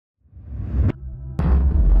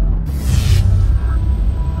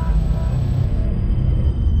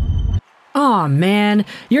Aw man,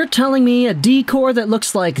 you're telling me a D-core that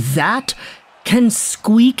looks like that can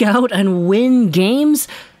squeak out and win games?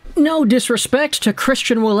 No disrespect to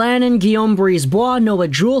Christian Wolanin, Guillaume Brisebois, Noah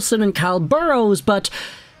Juulsen, and Kyle Burrows, but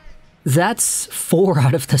that's 4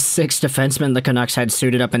 out of the 6 defensemen the Canucks had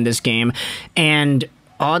suited up in this game, and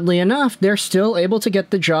oddly enough, they're still able to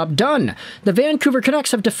get the job done. The Vancouver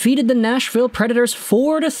Canucks have defeated the Nashville Predators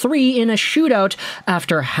 4-3 in a shootout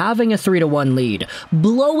after having a 3-1 lead,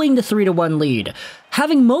 blowing the 3-1 lead,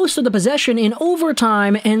 having most of the possession in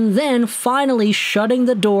overtime, and then finally shutting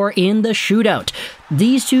the door in the shootout.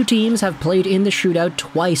 These two teams have played in the shootout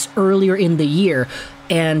twice earlier in the year,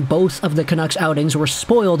 and both of the Canucks outings were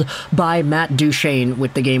spoiled by Matt Duchene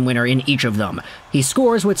with the game winner in each of them. He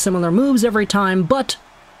scores with similar moves every time, but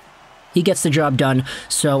he gets the job done,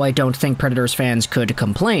 so I don't think Predators fans could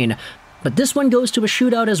complain. But this one goes to a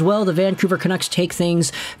shootout as well. The Vancouver Canucks take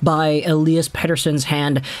things by Elias Pettersson's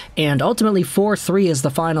hand, and ultimately 4-3 is the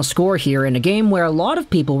final score here in a game where a lot of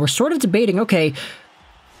people were sort of debating, okay,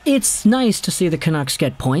 it's nice to see the Canucks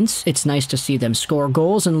get points, it's nice to see them score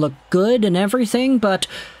goals and look good and everything, but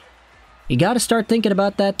you gotta start thinking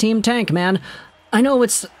about that team tank, man. I know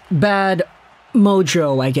it's bad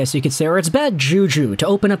mojo, I guess you could say, or it's bad juju to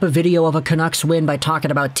open up a video of a Canucks win by talking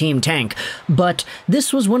about Team Tank, but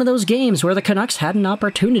this was one of those games where the Canucks had an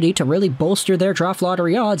opportunity to really bolster their draft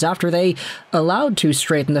lottery odds after they allowed 2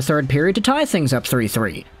 straight in the third period to tie things up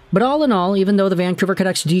 3-3. But all in all, even though the Vancouver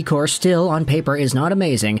Canucks D-core still, on paper, is not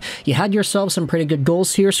amazing, you had yourself some pretty good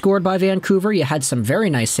goals here scored by Vancouver, you had some very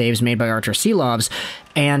nice saves made by Arturs Silovs,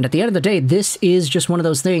 and at the end of the day, this is just one of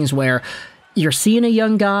those things where you're seeing a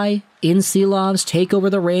young guy in Silovs take over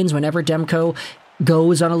the reins whenever Demko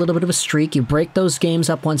goes on a little bit of a streak. You break those games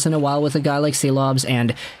up once in a while with a guy like Silovs,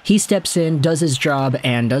 and he steps in, does his job,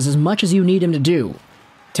 and does as much as you need him to do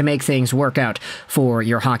to make things work out for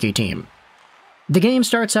your hockey team. The game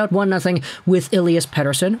starts out 1-0 with Elias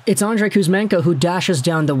Pettersson. It's Andrei Kuzmenko who dashes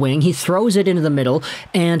down the wing. He throws it into the middle,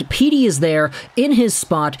 and Petey is there in his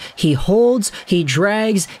spot. He holds, he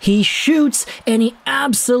drags, he shoots, and he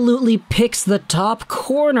absolutely picks the top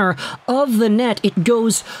corner of the net. It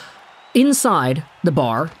goes inside the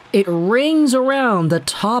bar. It rings around the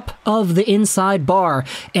top of the inside bar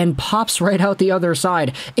and pops right out the other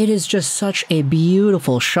side. It is just such a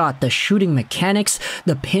beautiful shot. The shooting mechanics,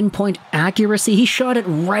 the pinpoint accuracy. He shot it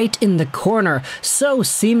right in the corner so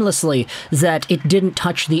seamlessly that it didn't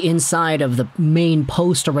touch the inside of the main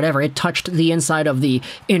post or whatever. It touched the inside of the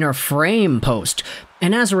inner frame post.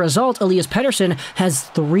 And as a result, Elias Pettersson has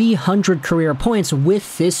 300 career points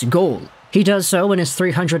with this goal. He does so in his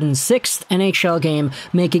 306th NHL game,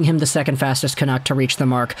 making him the second fastest Canuck to reach the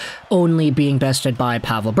mark, only being bested by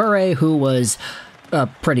Pavel Bure, who was a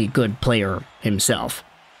pretty good player himself.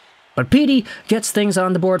 But Petey gets things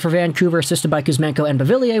on the board for Vancouver, assisted by Kuzmenko and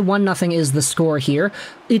Beauvillier. 1-0 is the score here.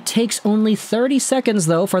 It takes only 30 seconds,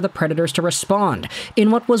 though, for the Predators to respond. In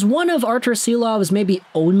what was one of Arturs Silovs' maybe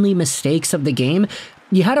only mistakes of the game,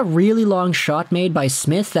 you had a really long shot made by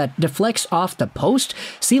Smith that deflects off the post.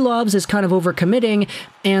 Silovs is kind of overcommitting,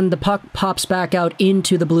 and the puck pops back out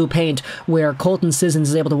into the blue paint, where Colton Sissons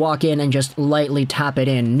is able to walk in and just lightly tap it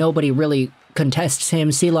in. Nobody really contests him.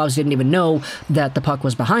 Silovs didn't even know that the puck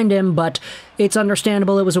was behind him, but it's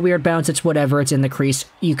understandable. It was a weird bounce. It's whatever. It's in the crease.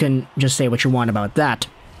 You can just say what you want about that.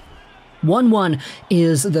 1-1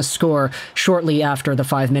 is the score shortly after the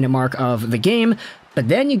 5-minute mark of the game. But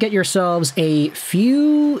then you get yourselves a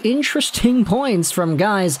few interesting points from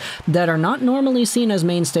guys that are not normally seen as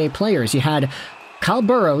mainstay players. You had Kyle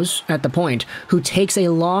Burrows at the point, who takes a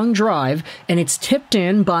long drive, and it's tipped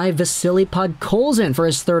in by Vasili Podkolzin for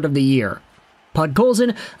his 3rd of the year.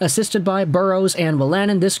 Podkolzin, assisted by Burrows and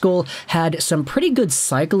Wolanin. This goal had some pretty good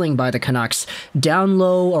cycling by the Canucks. Down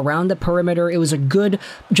low, around the perimeter, it was a good,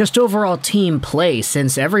 just overall team play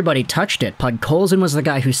since everybody touched it. Podkolzin was the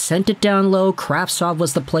guy who sent it down low. Kravtsov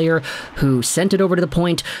was the player who sent it over to the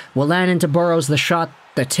point. Wolanin to Burrows, the shot,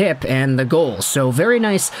 the tip, and the goal. So very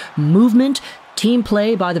nice movement. Team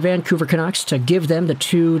play by the Vancouver Canucks to give them the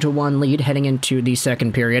 2-1 lead heading into the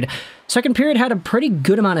second period. Second period had a pretty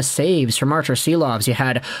good amount of saves from Arturs Silovs. You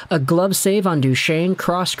had a glove save on Duchene,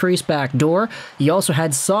 cross-crease back door. You also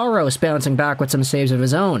had Saros bouncing back with some saves of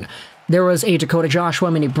his own. There was a Dakota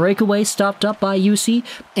Joshua mini breakaway stopped up by Juuse,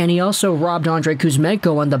 and he also robbed Andrei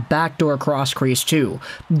Kuzmenko on the backdoor cross crease too.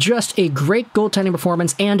 Just a great goaltending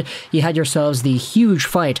performance, and you had yourselves the huge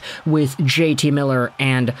fight with JT Miller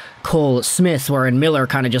and Cole Smith, wherein Miller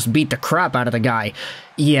kind of just beat the crap out of the guy.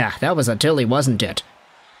 Yeah, that was a Tilly, wasn't it?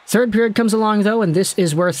 Third period comes along, though, and this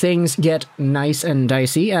is where things get nice and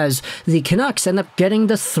dicey, as the Canucks end up getting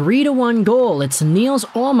the 3-1 goal. It's Niels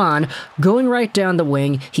Åhman going right down the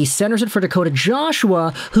wing. He centers it for Dakota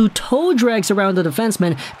Joshua, who toe drags around the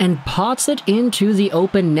defenseman and pots it into the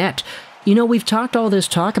open net. You know, we've talked all this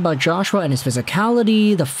talk about Joshua and his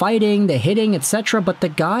physicality, the fighting, the hitting, etc., but the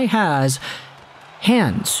guy has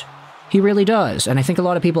hands. He really does, and I think a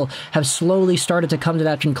lot of people have slowly started to come to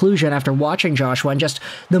that conclusion after watching Joshua and just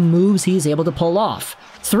the moves he's able to pull off.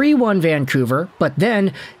 3-1 Vancouver, but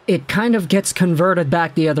then it kind of gets converted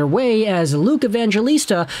back the other way as Luke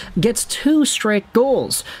Evangelista gets 2 straight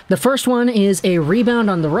goals. The first one is a rebound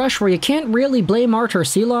on the rush where you can't really blame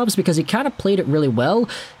Arturs Silovs because he kind of played it really well.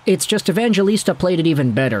 It's just Evangelista played it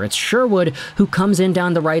even better. It's Sherwood who comes in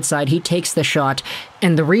down the right side. He takes the shot,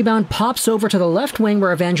 and the rebound pops over to the left wing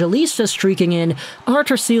where Evangelista's streaking in.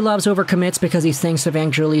 Arturs Silovs overcommits because he thinks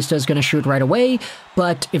Evangelista is going to shoot right away,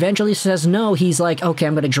 but Evangelista says no. He's like, okay,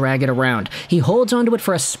 I'm going to drag it around. He holds onto it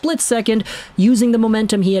for a split second, using the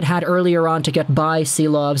momentum he had earlier on to get by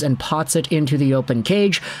Silovs and pots it into the open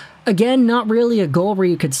cage. Again, not really a goal where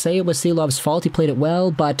you could say it was Silovs' fault. He played it well,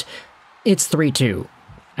 but it's 3-2.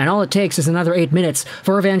 And all it takes is another 8 minutes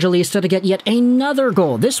for Evangelista to get yet another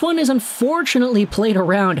goal. This one is unfortunately played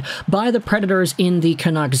around by the Predators in the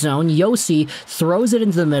Canucks zone. Josi throws it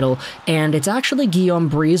into the middle, and it's actually Guillaume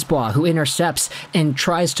Brisebois who intercepts and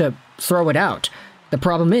tries to throw it out. The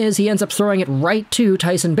problem is he ends up throwing it right to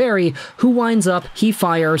Tyson Barrie, who winds up, he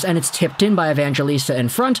fires, and it's tipped in by Evangelista in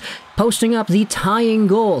front, posting up the tying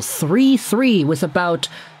goal, 3-3, with about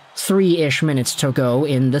 3-ish minutes to go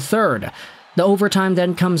in the third. The overtime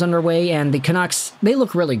then comes underway, and the Canucks, they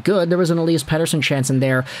look really good. There was an Elias Pettersson chance in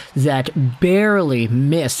there that barely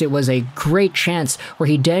missed. It was a great chance where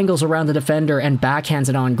he dangles around the defender and backhands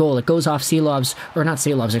it on goal. It goes off Silovs, or not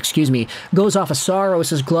Silovs, excuse me, goes off of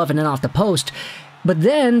Saros' glove and then off the post. But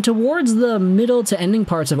then, towards the middle to ending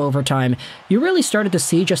parts of overtime, you really started to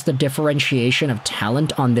see just the differentiation of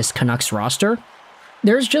talent on this Canucks roster.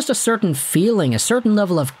 There's just a certain feeling, a certain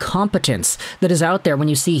level of competence that is out there when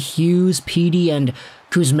you see Hughes, Petey, and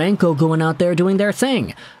Kuzmenko going out there doing their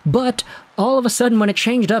thing. But all of a sudden, when it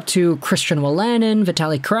changed up to Christian Wolanin,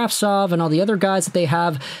 Vitaly Kravtsov, and all the other guys that they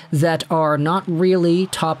have that are not really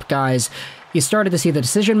top guys, you started to see the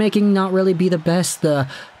decision-making not really be the best, the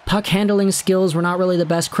puck handling skills were not really the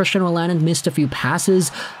best. Christian Wolanin missed a few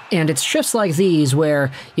passes, and it's shifts like these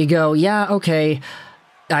where you go, yeah, okay,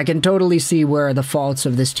 I can totally see where the faults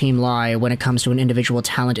of this team lie when it comes to an individual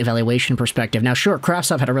talent evaluation perspective. Now, sure,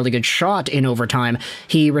 Kravtsov had a really good shot in overtime.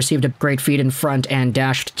 He received a great feed in front and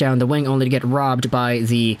dashed down the wing only to get robbed by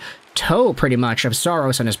the toe, pretty much, of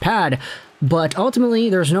Saros on his pad. But ultimately,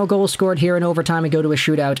 there's no goal scored here in overtime and go to a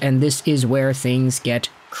shootout, and this is where things get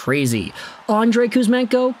crazy. Andrei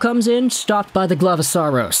Kuzmenko comes in, stopped by the glove of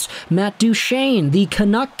Saros. Matt Duchene, the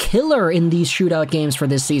Canuck killer in these shootout games for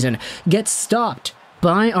this season, gets stopped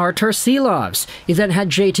by Arturs Silovs. He then had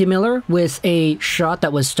JT Miller with a shot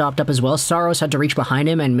that was stopped up as well. Saros had to reach behind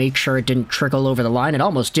him and make sure it didn't trickle over the line. It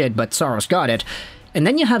almost did, but Saros got it. And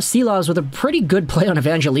then you have Silovs with a pretty good play on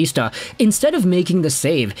Evangelista. Instead of making the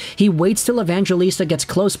save, he waits till Evangelista gets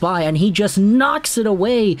close by and he just knocks it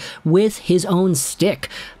away with his own stick.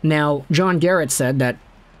 Now, John Garrett said that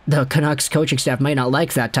the Canucks coaching staff might not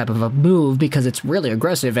like that type of a move because it's really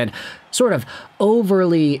aggressive and sort of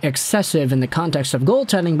overly excessive in the context of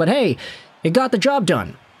goaltending, but hey, it got the job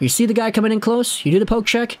done. You see the guy coming in close, you do the poke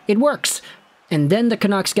check, it works. And then the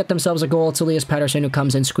Canucks get themselves a goal. It's Elias Pettersson who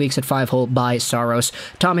comes in, squeaks at 5-hole by Saros.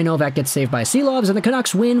 Tommy Novak gets saved by Silovs, and the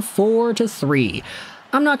Canucks win 4-3.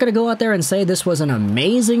 I'm not going to go out there and say this was an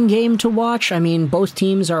amazing game to watch. I mean, both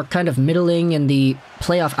teams are kind of middling in the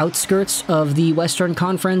playoff outskirts of the Western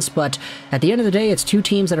Conference, but at the end of the day, it's two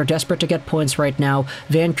teams that are desperate to get points right now.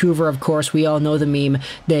 Vancouver, of course, we all know the meme.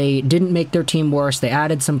 They didn't make their team worse. They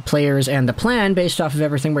added some players, and the plan, based off of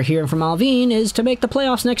everything we're hearing from Alvin, is to make the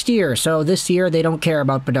playoffs next year. So this year, they don't care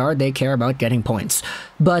about Bedard. They care about getting points.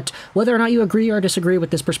 But whether or not you agree or disagree with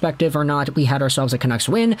this perspective or not, we had ourselves a Canucks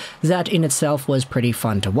win. That in itself was pretty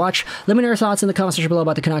fun to watch. Let me know your thoughts in the comments section below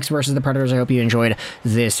about the Canucks versus the Predators. I hope you enjoyed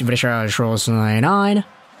this video.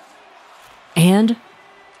 And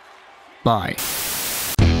bye.